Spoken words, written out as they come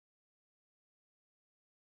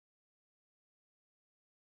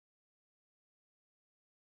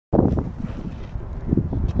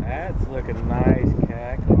That's looking nice,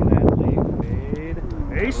 Cack. Look at that late fade.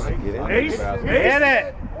 Ace! Ace! Hit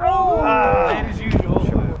it! Oh! Late as usual.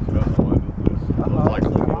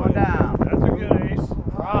 Going down. That's a good ace.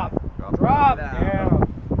 Drop. Drop. Yeah.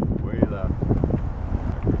 Way left.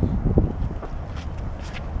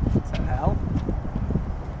 What's that, Hal?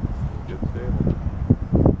 Get stable.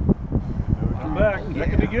 I'm back. That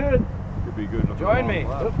could be good. Could be good. Join me.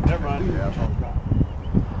 Oh, never mind. Yeah.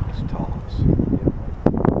 It's toss.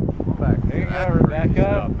 Back. There you go, Rebecca.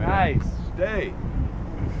 Nice. Stay.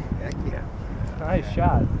 Heck yeah. Nice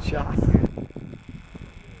shot. Shot.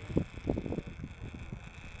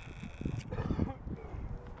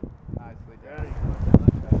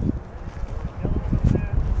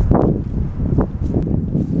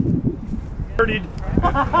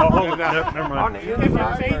 Oh, never mind. I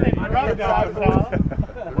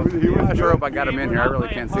sure hope I got him in here. I really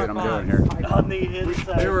can't see what I'm doing here. On the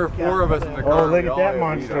inside. There were 4 of us in the car. Oh, look at that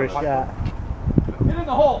monstrous shot. Get in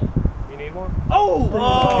the hole. You need one? Oh!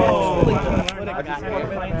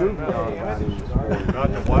 Not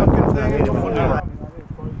the fucking thing.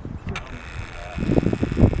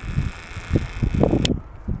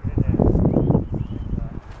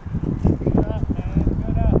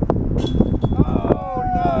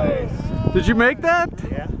 Did you make that?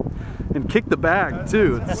 Yeah. And kick the bag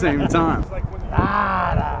too at the same time. It's like when you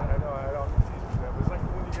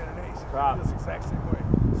get an ace. It feels the exact same way.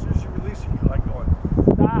 As soon as you release it, you like going.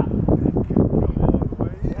 Stop.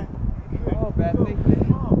 Oh, Betsy.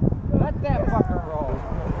 Let that fucker roll.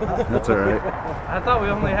 That's all right. I thought we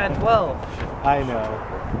only had 12. I know.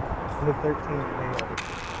 It's the 13th man.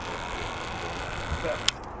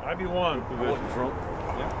 IB1 position.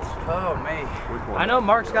 Oh, me. I know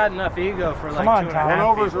Mark's got enough ego for like Come on, 2.5 Tom.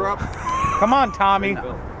 Turnovers people. are up. Come on, Tommy. Go!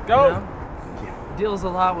 You know? Deals a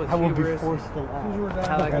lot with I will be hubris. forced to laugh.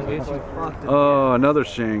 How I can get you fucked. Oh, another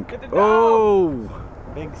shank. Oh!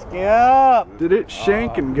 Big skip. Did it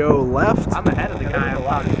shank and go left? I'm ahead of the guy. I'm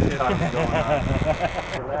talking shit on him going on.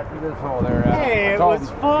 Hey, it was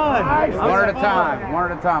fun. One at a time.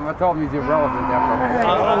 One at a time. I told him he's irrelevant after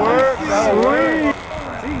That'll work. That'll work.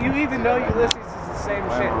 See, you even know Ulysses is the same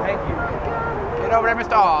shit. Thank you. Get over there,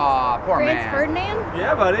 Mr. Aw, poor Franz man. Ferdinand?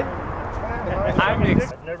 Yeah, buddy. I'm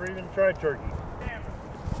I've never even tried turkey.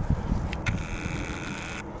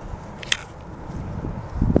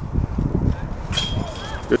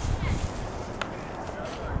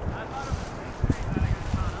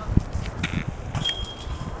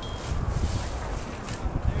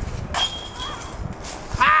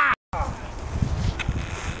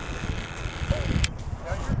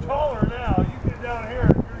 Taller now. You get down here.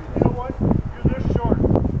 You know what? You're this short.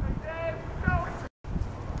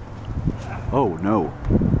 Oh, no.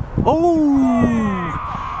 Oh!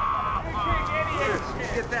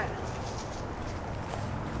 Get that.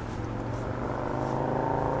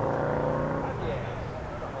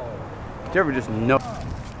 Did you ever just know?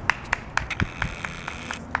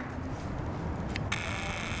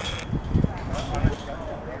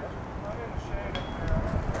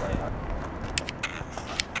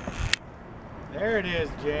 There it is,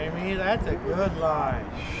 Jamie. That's a good line.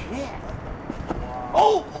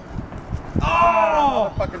 Oh!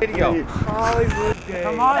 Oh! Video. Hollywood day.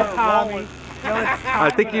 Come on, Tommy. I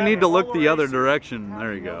think you need to look the other direction.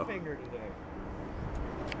 There you go.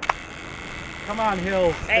 Come on,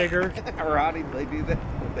 Hill Figure. Roddy, they do that.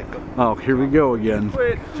 Oh, here we go again.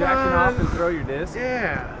 Quit jacking off and throw your disc.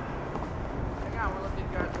 Yeah.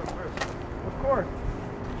 Of course.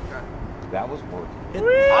 That was worth it.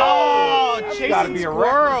 Oh, chasing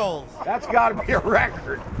squirrels. That's got to be a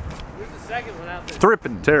record. Who's the second one out there?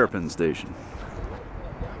 Thrippin' Terrapin Station.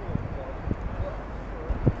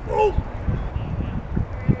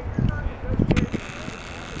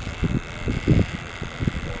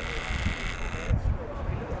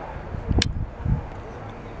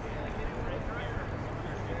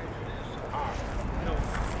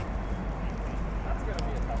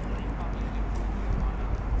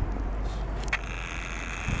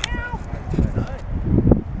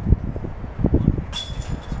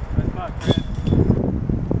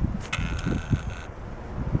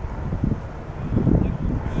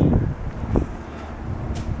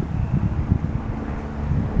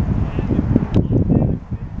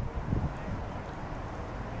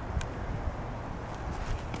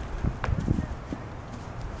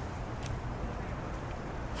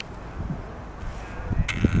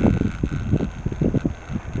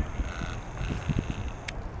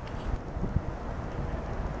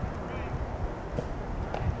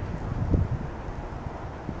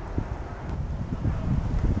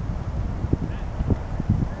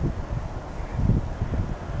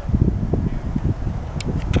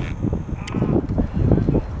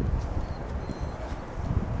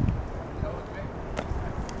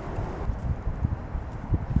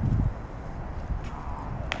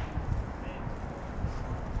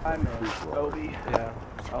 Yeah.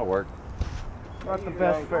 That'll work. Not the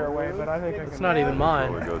best fairway, but I think I can. It's not even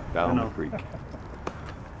mine. Or go down the creek.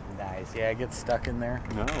 Nice. Yeah, it gets stuck in there.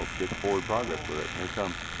 No, get forward progress with it. Here it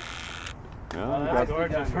comes. No, That's you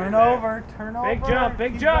gorgeous. Turn over, turn over. Big jump,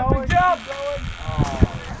 big Keep jump, going, big jump. keep going.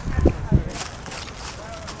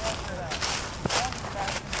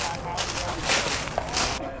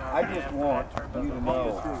 I just want you to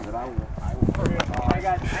know that I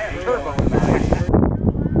got turbo in that.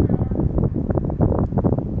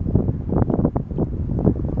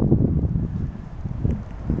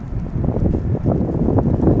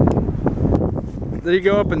 Did he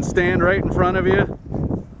go up and stand right in front of you?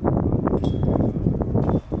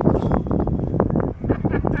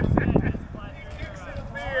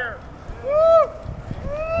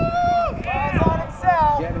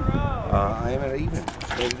 I am at even.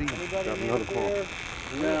 Got another call.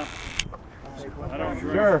 Yeah.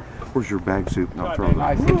 Sure. Where's your bag soup? Not throw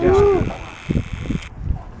I it. suggest.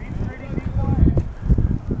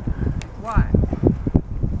 Why?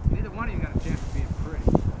 Neither one of you got a chance of being pretty.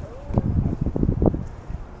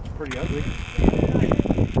 Pretty ugly.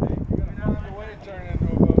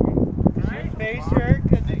 Your face hurt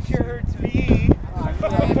because it sure hurts me.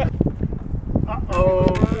 Uh-oh.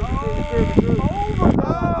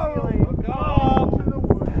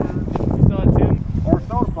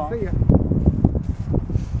 See ya.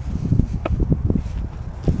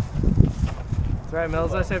 That's right,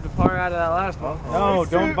 Mills. I saved a par out of that last one. No,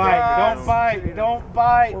 don't bite. Don't bite. Don't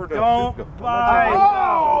bite. Don't bite.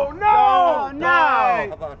 Oh, no! No!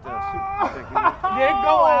 How about Didn't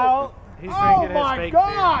go out. He's Oh drinking his my fake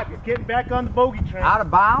God! beer. Getting back on the bogey train. Out of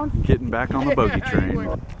bounds? Getting back on the bogey train. Man,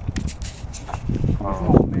 you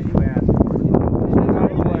asked for it.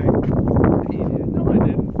 No, I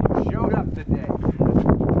didn't. You showed up today.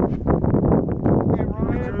 Hey,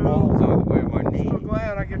 Ryan. balls out of the way of my knee. So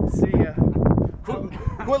glad I get to see you.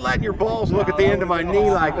 Quit letting your balls look at the end of my knee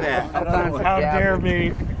like that. How dare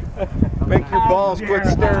me? Make your balls quit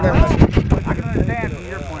staring at me. I can understand from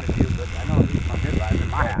your point of view, but I know he's my midlife in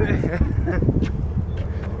my house.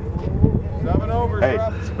 7 over. Hey,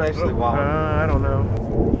 especially while I don't know.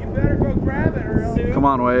 You better go grab it or else. Come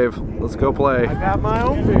on, Wave. Let's go play. I got my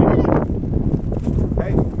own thing.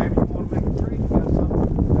 Hey, maybe you want to make it pretty. You got something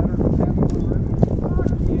better than having one ribbon.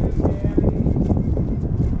 Fuck you, Danny.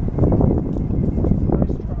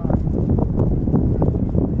 Nice try.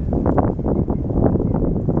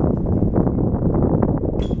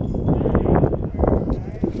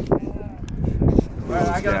 All right,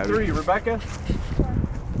 I got a 3. Rebecca?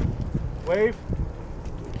 Wave?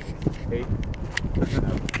 8.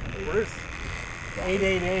 Bruce?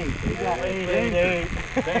 888. We got 888.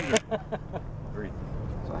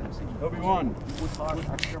 Obi-Wan.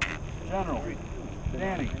 General.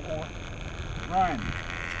 Danny. Ryan.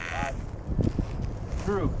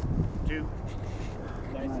 Drew. 2.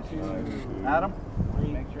 Adam.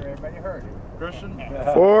 Make sure everybody heard it. Christian.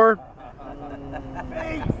 4.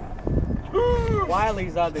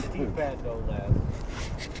 Wiley's on the T-pad though, lad.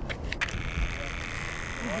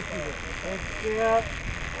 Yeah.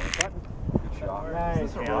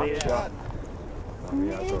 Nice. Shot.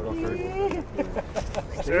 Yeah, so don't hurt.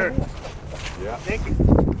 Sure. Yeah. Thank you.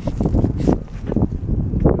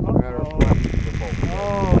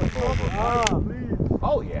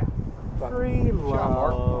 Oh yeah. Free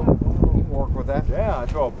love. You can work with that. Yeah, I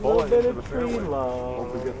throw a bullet Little bit into the of free fairway. love.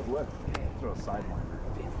 Hopefully get the lift. Throw a sidewinder.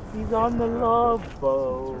 He's on the love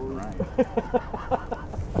boat.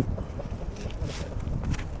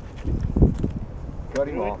 Cut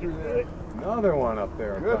him off. Another one up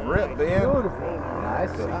there. Good rip, Ben. Beautiful.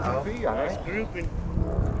 Nice. Nice grouping.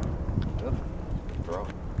 Throw.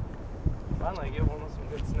 Finally get one with some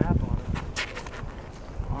good snap on it.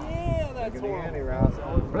 Yeah, that's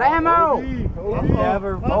horrible. Blammo!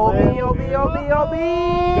 Never Obi.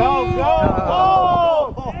 Go, go!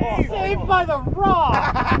 Oh! Saved by the rock!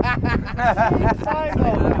 Saved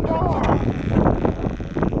by the rock!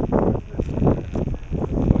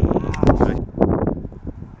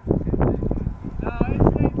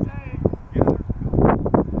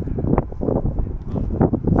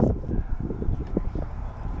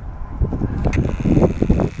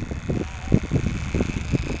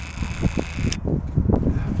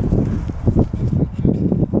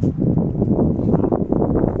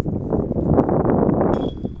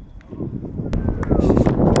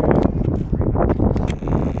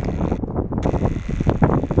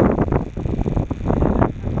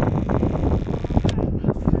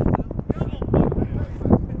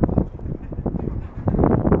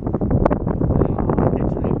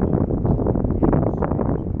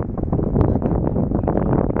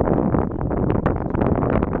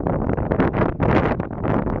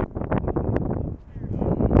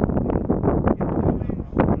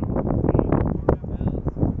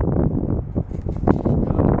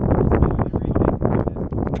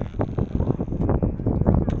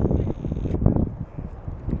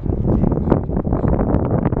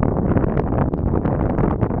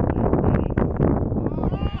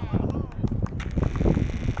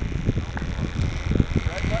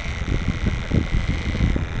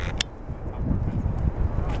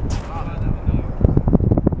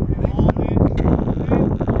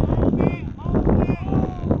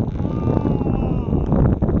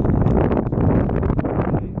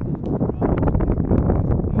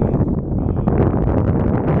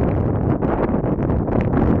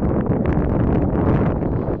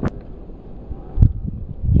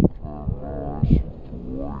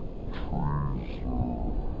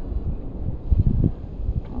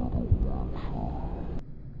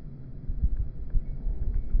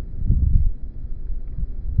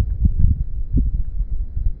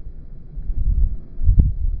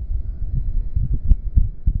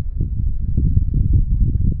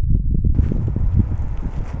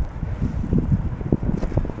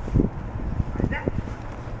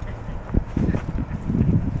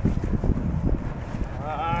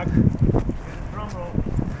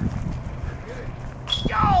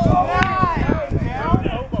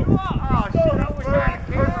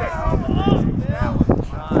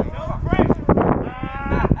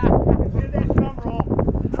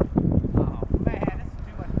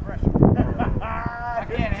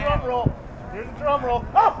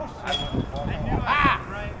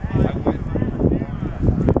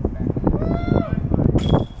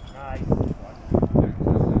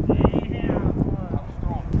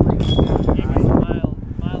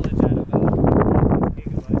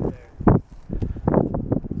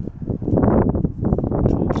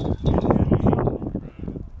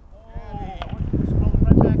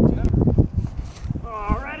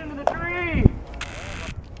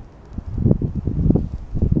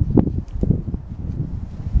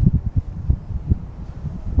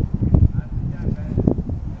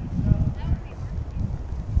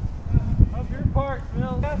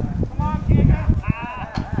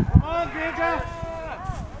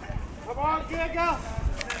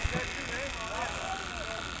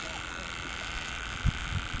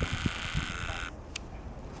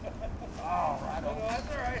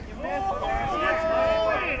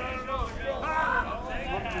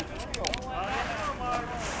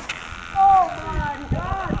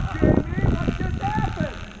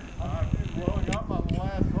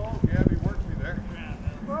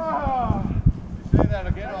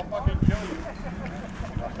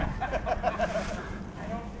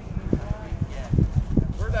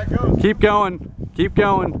 Keep going. Keep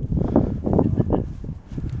going.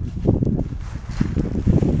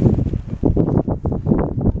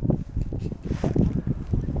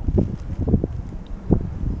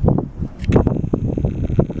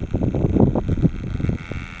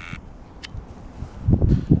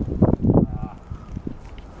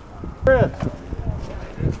 Chris,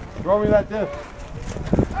 throw me that disc.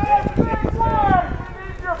 Hey, big word! You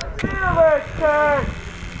need your feelings, Kurt!